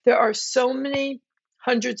There are so many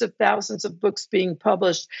hundreds of thousands of books being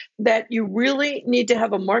published that you really need to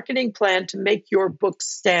have a marketing plan to make your book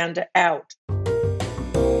stand out.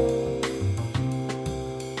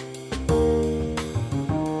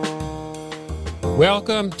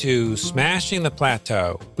 Welcome to Smashing the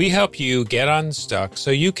Plateau. We help you get unstuck so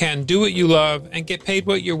you can do what you love and get paid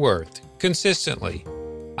what you're worth, consistently.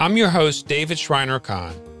 I'm your host, David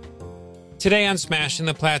Schreiner-Kahn. Today on Smashing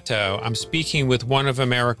the Plateau, I'm speaking with one of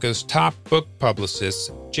America's top book publicists,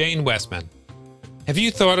 Jane Westman. Have you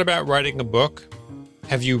thought about writing a book?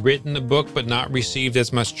 Have you written a book but not received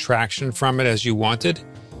as much traction from it as you wanted?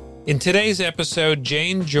 In today's episode,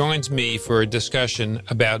 Jane joins me for a discussion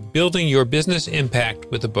about building your business impact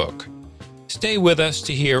with a book. Stay with us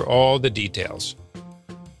to hear all the details.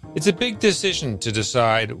 It's a big decision to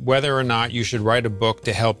decide whether or not you should write a book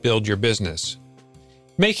to help build your business.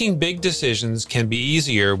 Making big decisions can be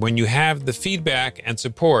easier when you have the feedback and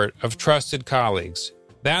support of trusted colleagues.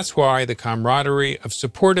 That's why the camaraderie of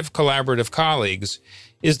supportive, collaborative colleagues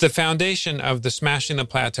is the foundation of the Smashing the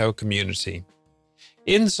Plateau community.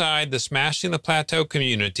 Inside the Smashing the Plateau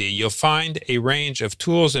community, you'll find a range of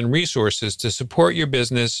tools and resources to support your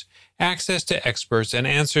business, access to experts, and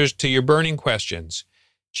answers to your burning questions.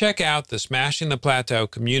 Check out the Smashing the Plateau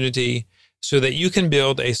community so that you can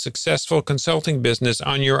build a successful consulting business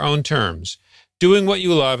on your own terms, doing what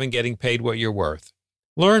you love and getting paid what you're worth.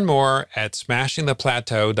 Learn more at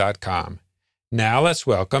smashingtheplateau.com. Now let's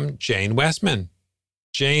welcome Jane Westman.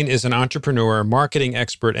 Jane is an entrepreneur, marketing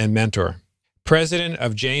expert, and mentor. President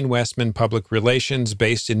of Jane Westman Public Relations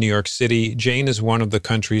based in New York City, Jane is one of the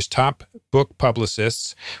country's top book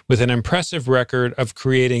publicists with an impressive record of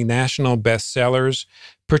creating national bestsellers,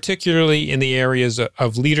 particularly in the areas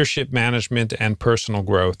of leadership management and personal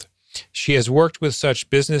growth. She has worked with such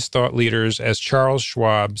business thought leaders as Charles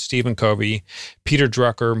Schwab, Stephen Covey, Peter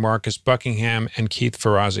Drucker, Marcus Buckingham, and Keith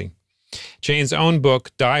Ferrazzi. Jane's own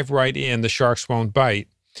book, Dive Right In, The Sharks Won't Bite,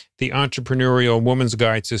 The Entrepreneurial Woman's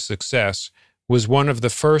Guide to Success, was one of the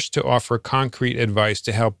first to offer concrete advice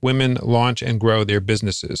to help women launch and grow their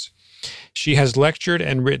businesses. She has lectured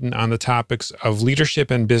and written on the topics of leadership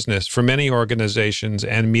and business for many organizations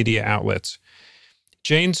and media outlets.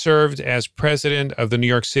 Jane served as president of the New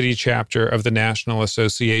York City chapter of the National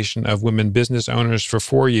Association of Women Business Owners for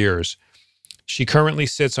 4 years. She currently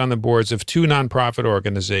sits on the boards of 2 nonprofit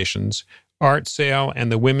organizations, Art Sale and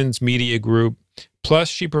the Women's Media Group, plus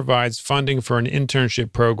she provides funding for an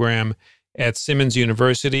internship program at Simmons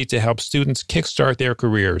University to help students kickstart their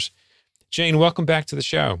careers. Jane, welcome back to the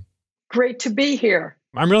show. Great to be here.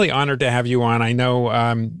 I'm really honored to have you on. I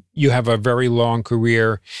know you have a very long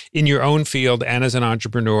career in your own field and as an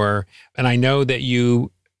entrepreneur, and I know that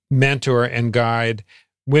you mentor and guide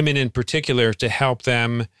women in particular to help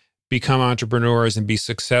them become entrepreneurs and be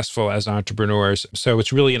successful as entrepreneurs. So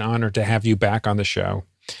it's really an honor to have you back on the show.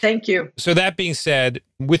 Thank you. So that being said,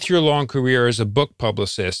 with your long career as a book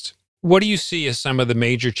publicist, what do you see as some of the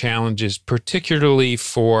major challenges, particularly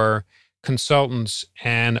for consultants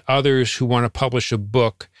and others who want to publish a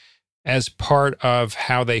book as part of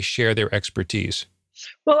how they share their expertise?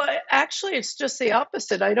 Well, actually, it's just the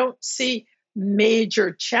opposite. I don't see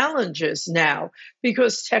major challenges now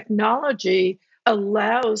because technology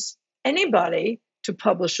allows anybody to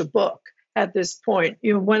publish a book at this point.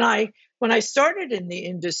 When I started in the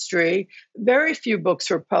industry, very few books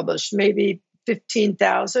were published, maybe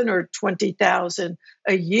 15,000 or 20,000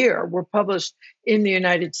 a year were published in the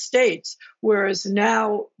United States, whereas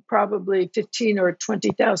now probably 15 or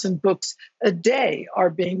 20,000 books a day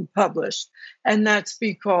are being published. And that's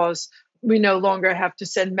because we no longer have to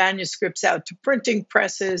send manuscripts out to printing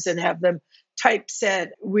presses and have them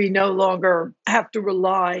typeset. We no longer have to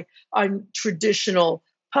rely on traditional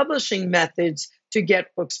publishing methods to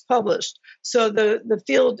get books published. So the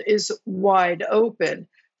field is wide open.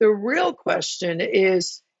 The real question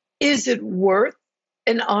is it worth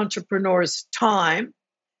an entrepreneur's time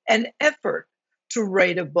and effort to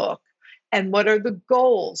write a book? And what are the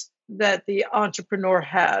goals that the entrepreneur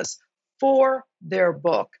has for their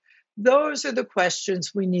book? Those are the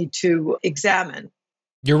questions we need to examine.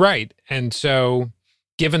 You're right. And so,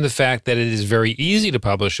 given the fact that it is very easy to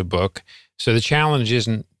publish a book, so the challenge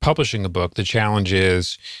isn't publishing a book, the challenge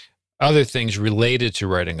is other things related to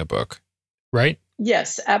writing a book, right?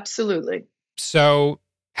 Yes, absolutely. So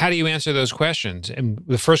how do you answer those questions? And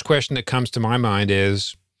the first question that comes to my mind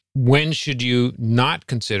is, when should you not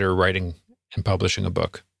consider writing and publishing a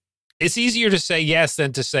book? It's easier to say yes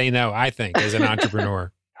than to say no, I think, as an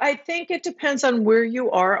entrepreneur. I think it depends on where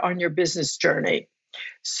you are on your business journey.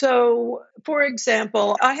 So, for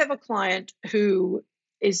example, I have a client who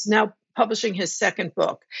is now publishing his second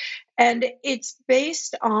book. And it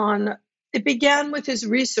began with his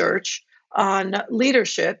research on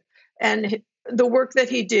leadership and the work that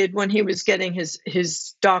he did when he was getting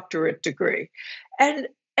his doctorate degree. And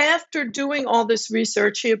after doing all this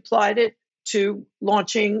research, he applied it to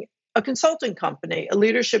launching a consulting company, a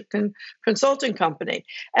leadership consulting company.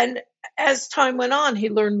 And as time went on, he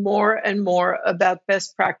learned more and more about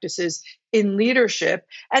best practices in leadership.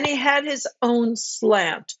 And he had his own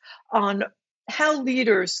slant on how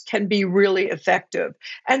leaders can be really effective.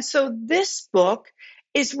 And so this book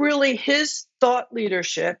is really his thought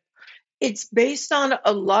leadership. It's based on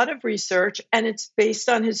a lot of research and it's based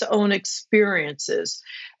on his own experiences.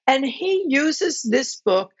 And he uses this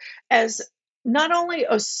book as not only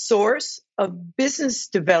a source of business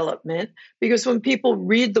development, because when people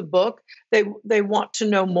read the book, they want to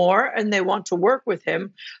know more and they want to work with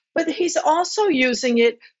him, but he's also using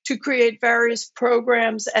it to create various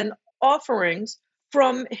programs and offerings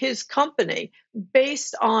from his company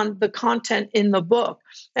based on the content in the book.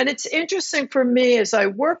 And it's interesting for me as I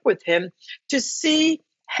work with him to see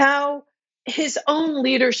how his own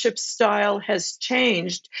leadership style has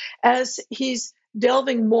changed as he's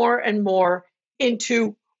delving more and more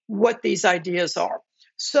into what these ideas are.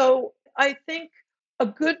 So I think a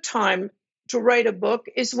good time to write a book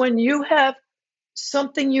is when you have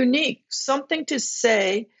something unique, something to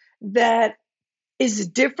say that is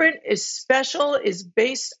different, is special, is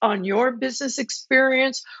based on your business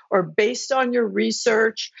experience or based on your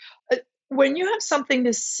research. When you have something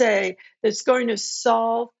to say that's going to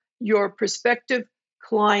solve your prospective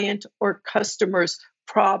client or customer's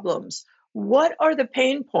problems, what are the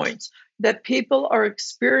pain points that people are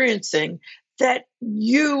experiencing that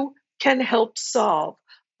you can help solve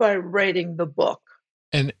by writing the book?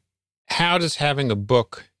 And how does having a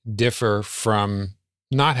book differ from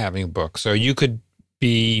not having a book? So you could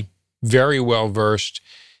be very well versed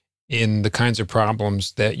in the kinds of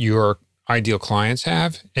problems that your ideal clients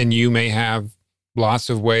have, and you may have lots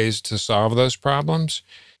of ways to solve those problems.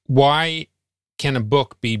 Why can a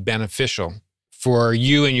book be beneficial for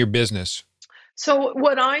you and your business? So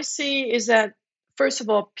what I see is that, first of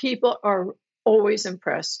all, people are always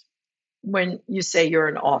impressed when you say you're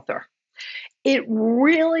an author. It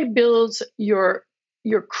really builds your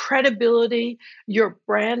credibility, your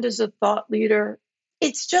brand as a thought leader.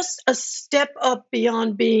 It's just a step up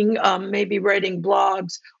beyond being maybe writing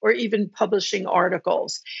blogs or even publishing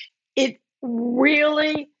articles. It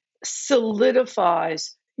really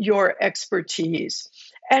solidifies your expertise.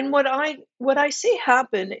 And what I see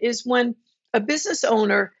happen is when a business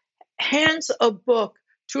owner hands a book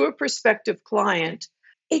to a prospective client,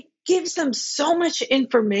 it gives them so much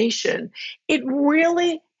information. It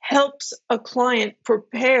really helps a client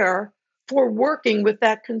prepare for working with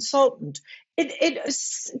that consultant. It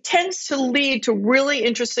tends to lead to really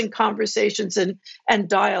interesting conversations and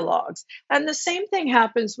dialogues. And the same thing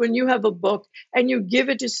happens when you have a book and you give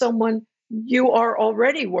it to someone you are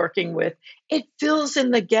already working with. It fills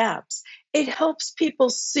in the gaps. It helps people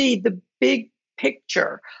see the big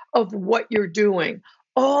picture of what you're doing.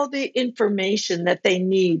 All the information that they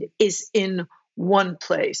need is in one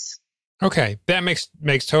place. Okay, that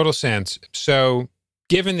makes total sense. So,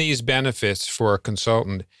 given these benefits for a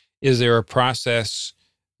consultant, is there a process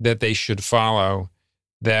that they should follow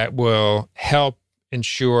that will help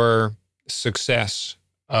ensure success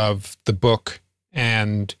of the book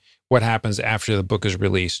and what happens after the book is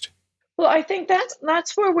released? Well, I think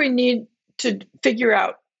that's where we need to figure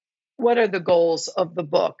out what are the goals of the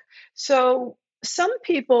book. So some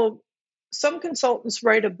consultants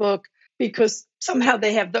write a book because somehow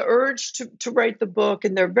they have the urge to write the book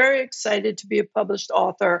and they're very excited to be a published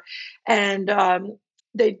author. And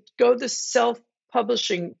they go the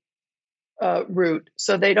self-publishing route.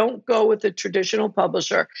 So they don't go with a traditional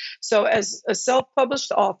publisher. So as a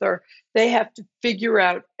self-published author, they have to figure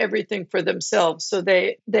out everything for themselves. So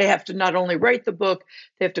they have to not only write the book,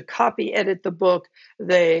 they have to copy edit the book.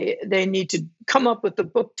 They need to come up with the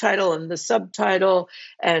book title and the subtitle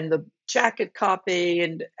and the jacket copy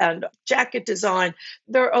and jacket design.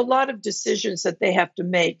 There are a lot of decisions that they have to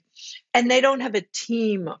make, and they don't have a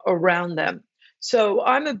team around them. So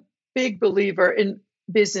I'm a big believer in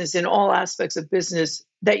business, in all aspects of business,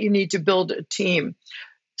 that you need to build a team.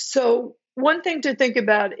 So one thing to think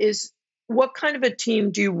about is, what kind of a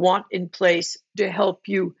team do you want in place to help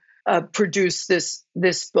you produce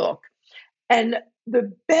this book? And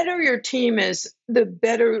the better your team is, the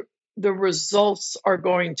better the results are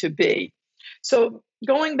going to be. So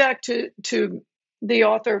going back to the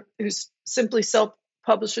author who's simply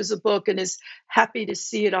self-publishes a book and is happy to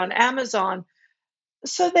see it on Amazon,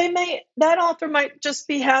 So that author might just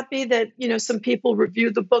be happy that, some people review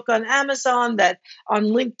the book on Amazon, that on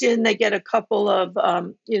LinkedIn, they get a couple of,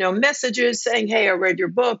 messages saying, hey, I read your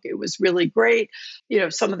book. It was really great.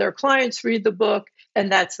 Some of their clients read the book,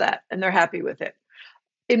 and that's that. And they're happy with it.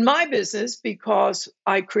 In my business, because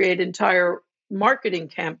I create entire marketing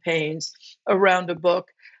campaigns around a book,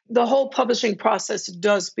 the whole publishing process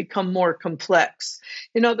does become more complex.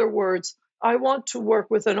 In other words, I want to work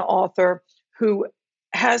with an author who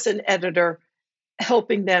has an editor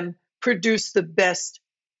helping them produce the best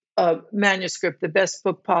manuscript, the best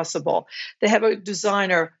book possible. They have a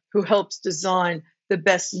designer who helps design the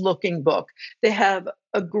best looking book. They have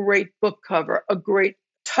a great book cover, a great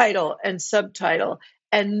title and subtitle,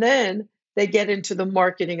 and then they get into the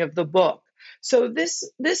marketing of the book. So this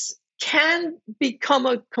can become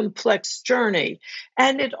a complex journey,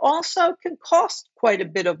 and it also can cost quite a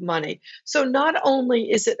bit of money. So not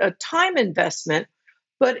only is it a time investment,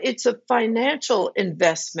 but it's a financial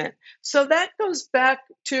investment. So that goes back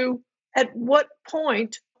to, at what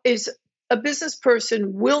point is a business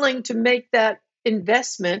person willing to make that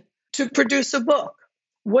investment to produce a book?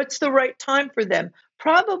 What's the right time for them?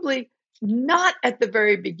 Probably not at the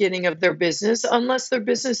very beginning of their business, unless their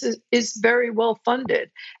business is very well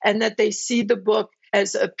funded and that they see the book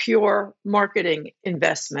as a pure marketing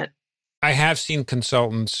investment. I have seen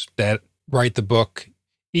consultants that write the book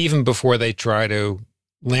even before they try to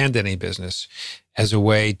land any business as a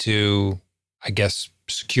way to, I guess,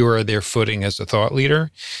 secure their footing as a thought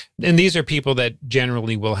leader. And these are people that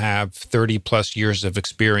generally will have 30 plus years of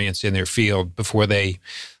experience in their field before they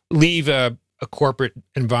leave a corporate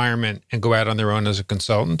environment and go out on their own as a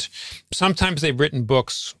consultant. Sometimes they've written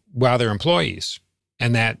books while they're employees,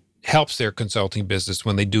 and that helps their consulting business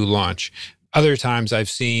when they do launch. Other times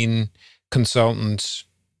I've seen consultants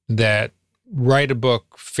that write a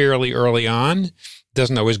book fairly early on,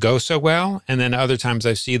 doesn't always go so well. And then other times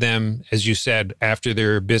I see them, as you said, after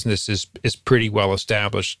their business is pretty well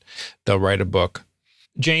established, they'll write a book.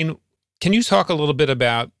 Jane, can you talk a little bit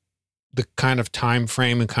about the kind of time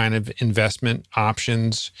frame and kind of investment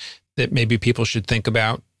options that maybe people should think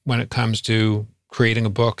about when it comes to creating a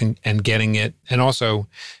book and getting it, and also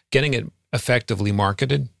getting it effectively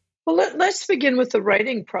marketed? Well, let's begin with the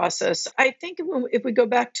writing process. I think if we go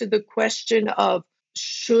back to the question of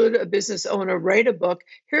should a business owner write a book,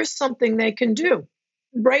 here's something they can do.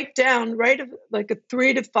 Write like a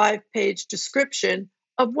 3 to 5 page description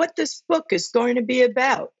of what this book is going to be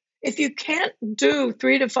about. If you can't do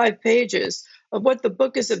 3 to 5 pages of what the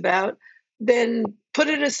book is about, then put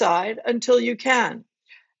it aside until you can.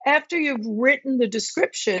 After you've written the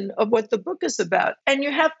description of what the book is about, and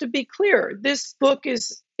you have to be clear, this book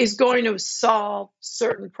is going to solve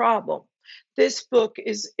certain problem. This book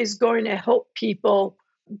is going to help people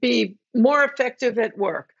be more effective at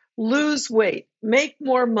work, lose weight, make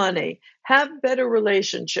more money, have better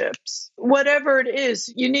relationships. Whatever it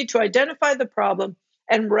is, you need to identify the problem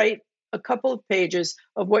and write a couple of pages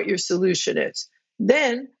of what your solution is.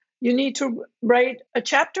 Then you need to write a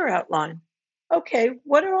chapter outline. Okay,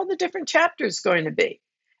 what are all the different chapters going to be?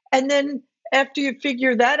 And then after you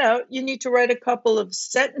figure that out, you need to write a couple of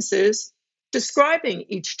sentences describing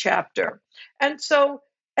each chapter. And so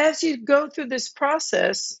as you go through this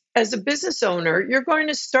process as a business owner, you're going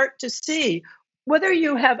to start to see whether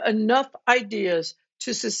you have enough ideas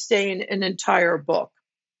to sustain an entire book.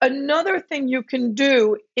 Another thing you can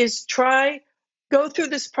do is go through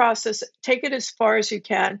this process, take it as far as you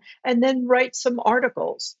can, and then write some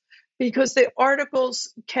articles, because the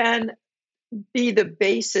articles can be the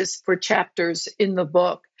basis for chapters in the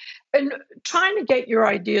book. And trying to get your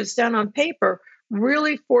ideas down on paper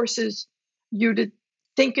really forces you to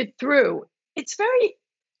think it through.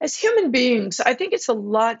 As human beings, I think it's a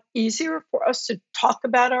lot easier for us to talk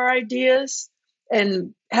about our ideas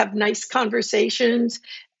and have nice conversations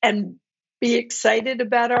and be excited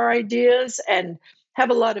about our ideas and have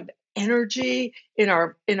a lot of energy in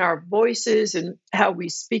our voices and how we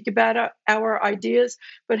speak about our ideas.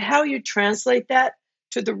 But how you translate that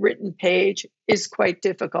to the written page is quite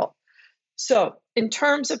difficult. So in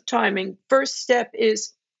terms of timing, first step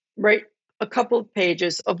is write a couple of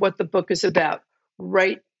pages of what the book is about.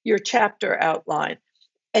 Write your chapter outline,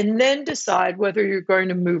 and then decide whether you're going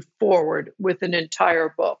to move forward with an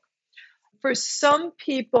entire book. For some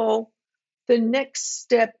people, the next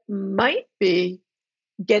step might be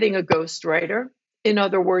getting a ghostwriter. In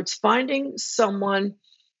other words, finding someone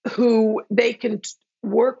who they can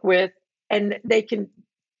work with and they can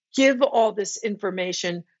give all this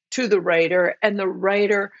information to the writer, and the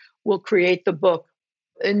writer will create the book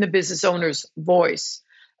in the business owner's voice.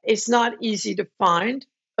 It's not easy to find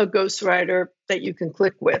a ghostwriter that you can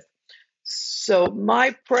click with. So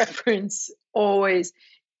my preference always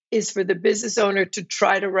is for the business owner to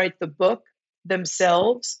try to write the book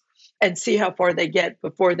themselves and see how far they get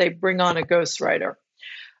before they bring on a ghostwriter.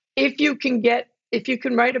 If you can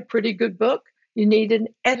write a pretty good book, you need an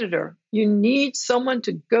editor. You need someone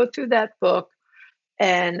to go through that book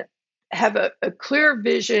and have a clear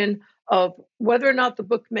vision of whether or not the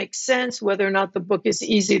book makes sense, whether or not the book is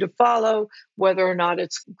easy to follow, whether or not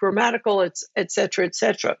it's grammatical, et cetera, et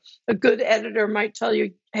cetera. A good editor might tell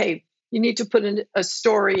you, hey, you need to put in a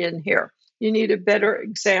story in here. You need a better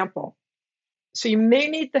example. So you may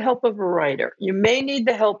need the help of a writer. You may need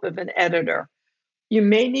the help of an editor. You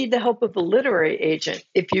may need the help of a literary agent.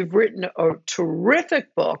 If you've written a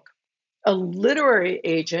terrific book, a literary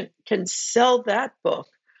agent can sell that book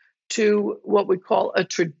to what we call a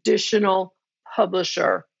traditional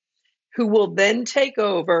publisher, who will then take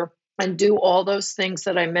over and do all those things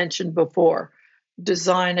that I mentioned before.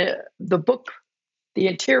 Design the book, the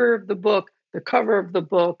interior of the book, the cover of the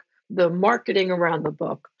book, the marketing around the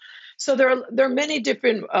book. So there are many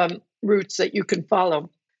different routes that you can follow.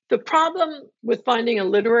 The problem with finding a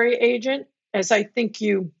literary agent, as I think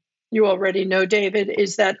you already know, David,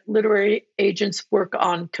 is that literary agents work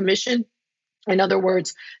on commission. In other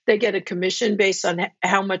words, they get a commission based on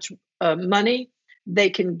how much money they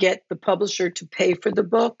can get the publisher to pay for the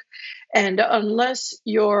book. And unless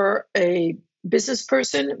you're a business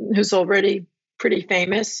person who's already pretty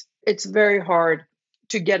famous, it's very hard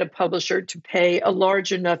to get a publisher to pay a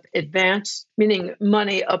large enough advance, meaning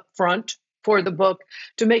money up front for the book,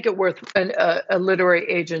 to make it worth a literary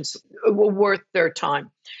agent's worth their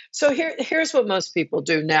time. So here's what most people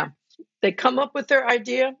do now. They come up with their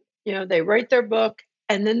idea, they write their book,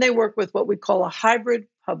 and then they work with what we call a hybrid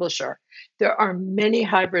publisher. There are many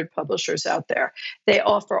hybrid publishers out there. They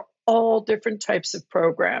offer all different types of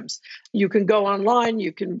programs. You can go online,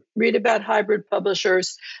 you can read about hybrid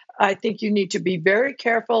publishers. I think you need to be very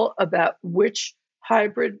careful about which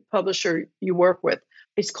hybrid publisher you work with.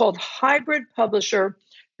 It's called hybrid publisher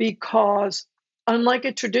because, unlike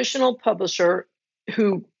a traditional publisher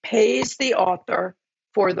who pays the author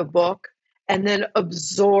for the book and then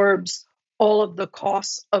absorbs all of the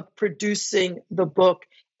costs of producing the book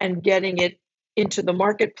and getting it into the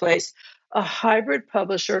marketplace, a hybrid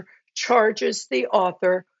publisher charges the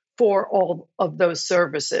author for all of those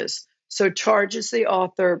services. So charges the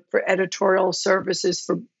author for editorial services,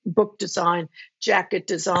 for book design, jacket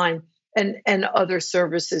design, and other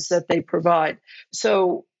services that they provide.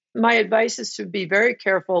 So my advice is to be very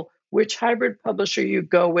careful which hybrid publisher you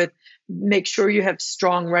go with. Make sure you have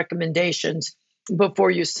strong recommendations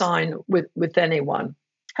before you sign with anyone.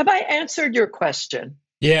 Have I answered your question?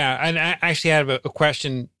 Yeah, and I actually have a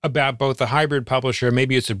question about both the hybrid publisher.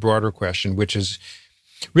 Maybe it's a broader question, which is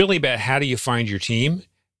really about how do you find your team?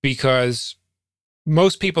 Because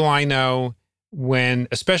most people I know, when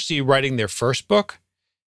especially writing their first book,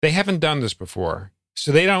 they haven't done this before.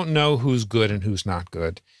 So they don't know who's good and who's not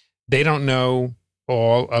good. They don't know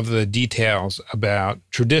all of the details about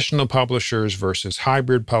traditional publishers versus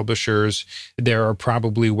hybrid publishers. There are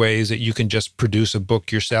probably ways that you can just produce a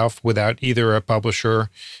book yourself without either a publisher,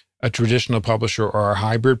 a traditional publisher, or a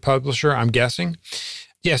hybrid publisher, I'm guessing.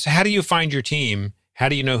 Yes, how do you find your team? How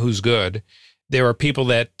do you know who's good? There are people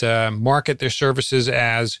that market their services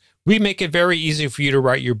as, we make it very easy for you to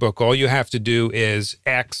write your book. All you have to do is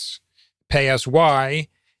X, pay us Y,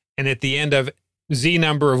 and at the end of Z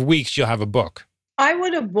number of weeks, you'll have a book. I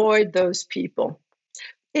would avoid those people.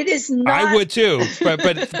 It is not. I would too, but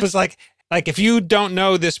it's like if you don't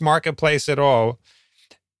know this marketplace at all,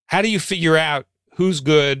 how do you figure out who's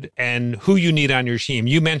good and who you need on your team?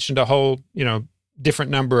 You mentioned a whole,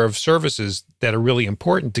 different number of services that are really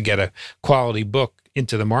important to get a quality book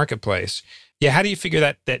into the marketplace. Yeah, how do you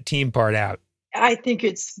figure that team part out? I think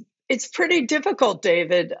it's pretty difficult,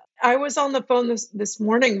 David. I was on the phone this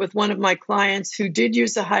morning with one of my clients who did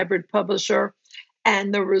use a hybrid publisher,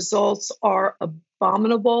 and the results are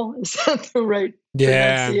abominable. Is that the right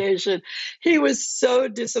pronunciation? He was so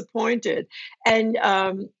disappointed. And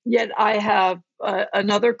yet I have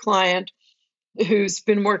another client who's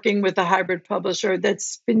been working with a hybrid publisher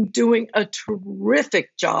that's been doing a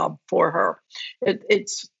terrific job for her.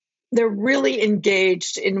 They're really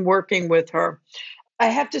engaged in working with her. I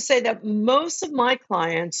have to say that most of my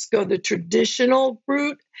clients go the traditional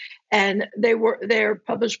route, and they're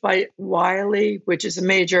published by Wiley, which is a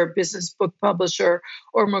major business book publisher,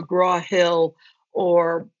 or McGraw-Hill,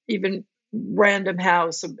 or even Random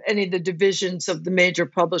House, any of the divisions of the major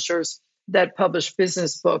publishers that publish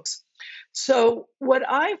business books. So what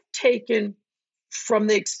I've taken from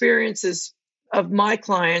the experiences of my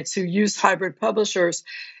clients who use hybrid publishers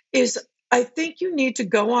is I think you need to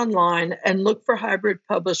go online and look for hybrid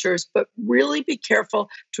publishers, but really be careful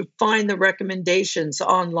to find the recommendations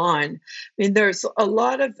online. I mean, there's a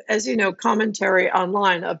lot of, as you know, commentary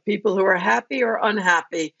online of people who are happy or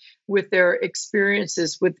unhappy with their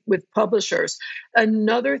experiences with publishers.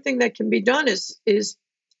 Another thing that can be done is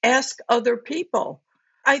ask other people.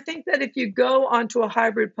 I think that if you go onto a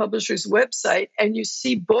hybrid publisher's website and you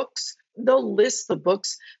see books, they'll list the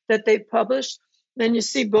books that they've published. Then you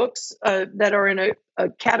see books that are in a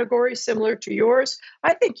category similar to yours.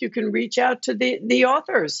 I think you can reach out to the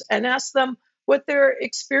authors and ask them what their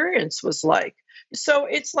experience was like. So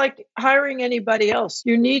it's like hiring anybody else.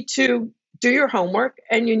 You need to do your homework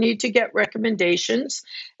and you need to get recommendations.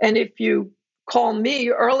 And if you call me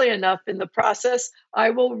early enough in the process, I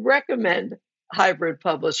will recommend hybrid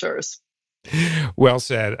publishers. Well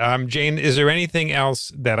said. Jane, is there anything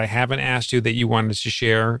else that I haven't asked you that you wanted to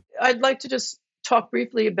share? I'd like to just talk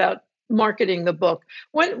briefly about marketing the book.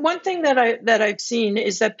 One thing that I've seen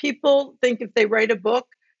is that people think if they write a book,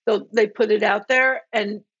 they put it out there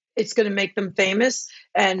and it's going to make them famous.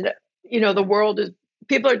 And the world is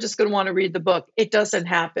people are just going to want to read the book. It doesn't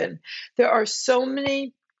happen. There are so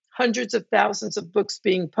many hundreds of thousands of books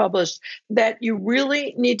being published that you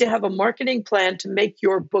really need to have a marketing plan to make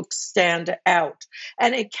your book stand out.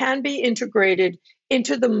 And it can be integrated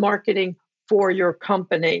into the marketing for your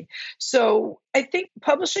company. So I think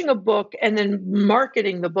publishing a book and then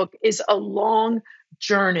marketing the book is a long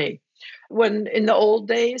journey. When in the old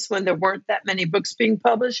days, when there weren't that many books being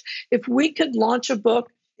published, if we could launch a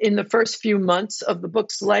book in the first few months of the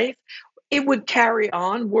book's life, it would carry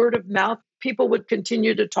on word of mouth. People would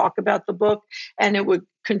continue to talk about the book and it would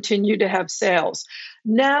continue to have sales.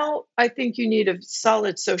 Now, I think you need a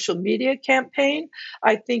solid social media campaign.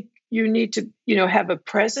 I think you need to, have a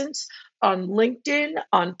presence on LinkedIn,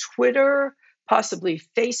 on Twitter, possibly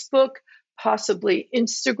Facebook, possibly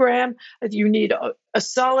Instagram. You need a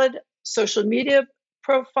solid social media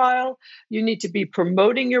profile. You need to be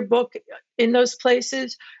promoting your book in those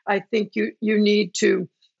places. I think you need to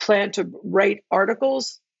plan to write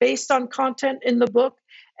articles based on content in the book.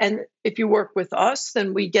 And if you work with us,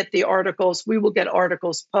 then we get the articles. We will get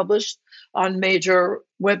articles published on major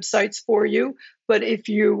websites for you. But if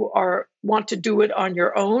you want to do it on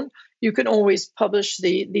your own, you can always publish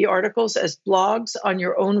the articles as blogs on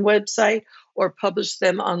your own website or publish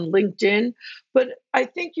them on LinkedIn. But I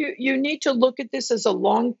think you need to look at this as a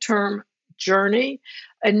long-term journey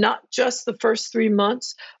and not just the first 3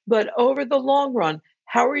 months, but over the long run.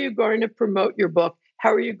 How are you going to promote your book?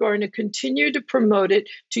 How are you going to continue to promote it,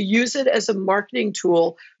 to use it as a marketing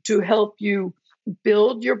tool to help you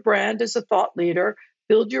build your brand as a thought leader,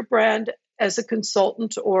 build your brand as a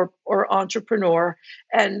consultant or entrepreneur,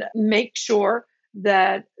 and make sure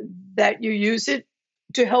that you use it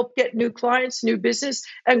to help get new clients, new business,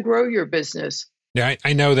 and grow your business? Yeah,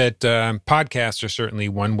 I know that podcasts are certainly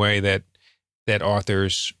one way that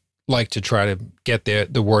authors like to try to get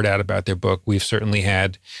the word out about their book. We've certainly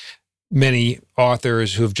had many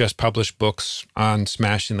authors who have just published books on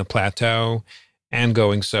Smashing the Plateau and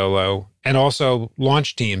Going Solo, and also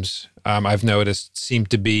launch teams, I've noticed, seem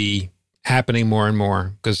to be happening more and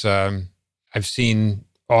more because I've seen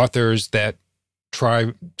authors that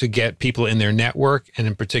try to get people in their network, and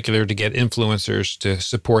in particular to get influencers to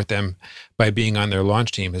support them by being on their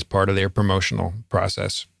launch team as part of their promotional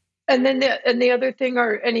process. And then the other thing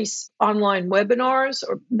are any online webinars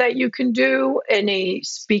that you can do, any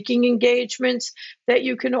speaking engagements that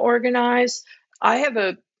you can organize. I have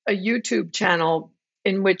a YouTube channel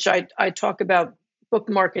in which I talk about book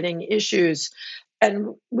marketing issues.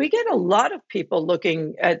 And we get a lot of people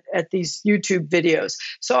looking at these YouTube videos.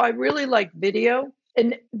 So I really like video.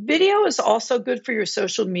 And video is also good for your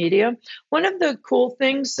social media. One of the cool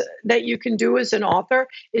things that you can do as an author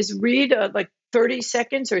is read like 30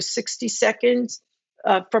 seconds or 60 seconds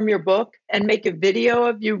from your book and make a video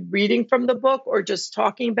of you reading from the book or just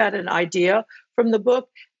talking about an idea from the book.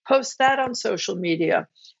 Post that on social media.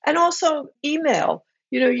 And also email.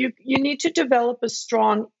 You need to develop a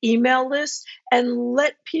strong email list and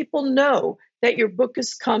let people know that your book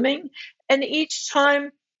is coming. And each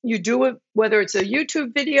time you do it, whether it's a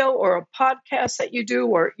YouTube video or a podcast that you do,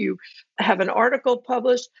 or you have an article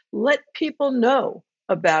published, let people know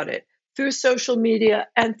about it through social media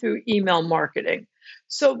and through email marketing.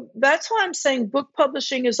 So that's why I'm saying book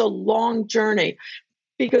publishing is a long journey,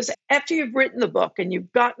 because after you've written the book and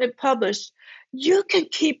you've gotten it published, you can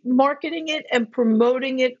keep marketing it and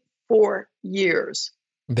promoting it for years.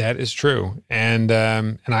 That is true. And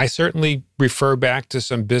I certainly refer back to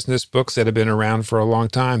some business books that have been around for a long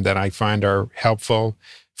time that I find are helpful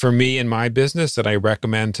for me and my business that I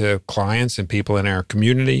recommend to clients and people in our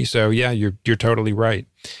community. So yeah, you're totally right.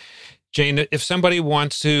 Jane, if somebody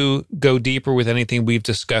wants to go deeper with anything we've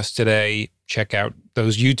discussed today, check out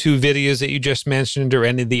those YouTube videos that you just mentioned or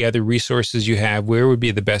any of the other resources you have, where would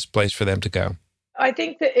be the best place for them to go? I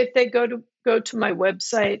think that if they go to my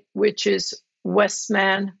website, which is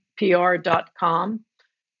westmanpr.com,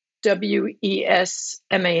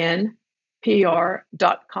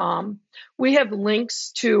 WESMANPR.com. We have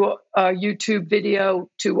links to a YouTube video,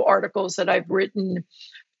 to articles that I've written,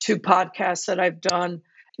 to podcasts that I've done.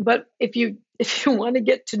 But if you want to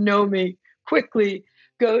get to know me quickly,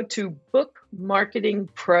 go to Book Marketing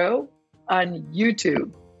Pro on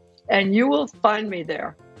YouTube, and you will find me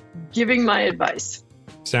there giving my advice.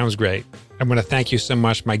 Sounds great. I want to thank you so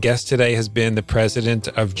much. My guest today has been the president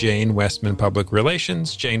of Jane Westman Public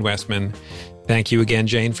Relations, Jane Westman. Thank you again,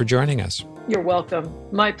 Jane, for joining us. You're welcome.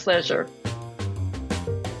 My pleasure.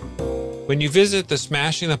 When you visit the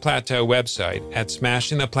Smashing the Plateau website at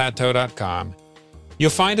smashingtheplateau.com, you'll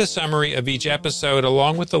find a summary of each episode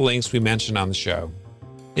along with the links we mentioned on the show.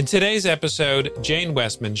 In today's episode, Jane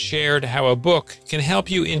Westman shared how a book can help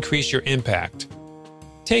you increase your impact.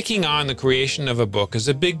 Taking on the creation of a book is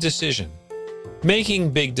a big decision.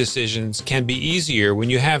 Making big decisions can be easier when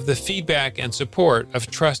you have the feedback and support of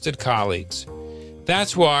trusted colleagues.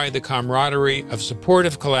 That's why the camaraderie of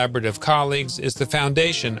supportive, collaborative colleagues is the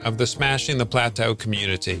foundation of the Smashing the Plateau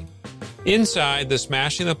community. Inside the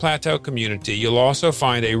Smashing the Plateau community, you'll also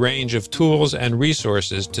find a range of tools and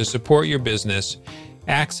resources to support your business,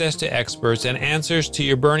 access to experts, and answers to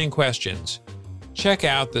your burning questions. Check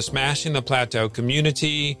out the Smashing the Plateau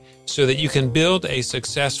community so that you can build a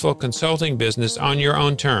successful consulting business on your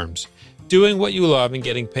own terms, doing what you love and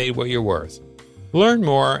getting paid what you're worth. Learn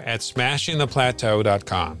more at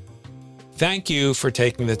smashingtheplateau.com. Thank you for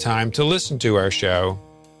taking the time to listen to our show.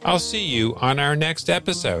 I'll see you on our next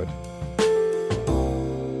episode.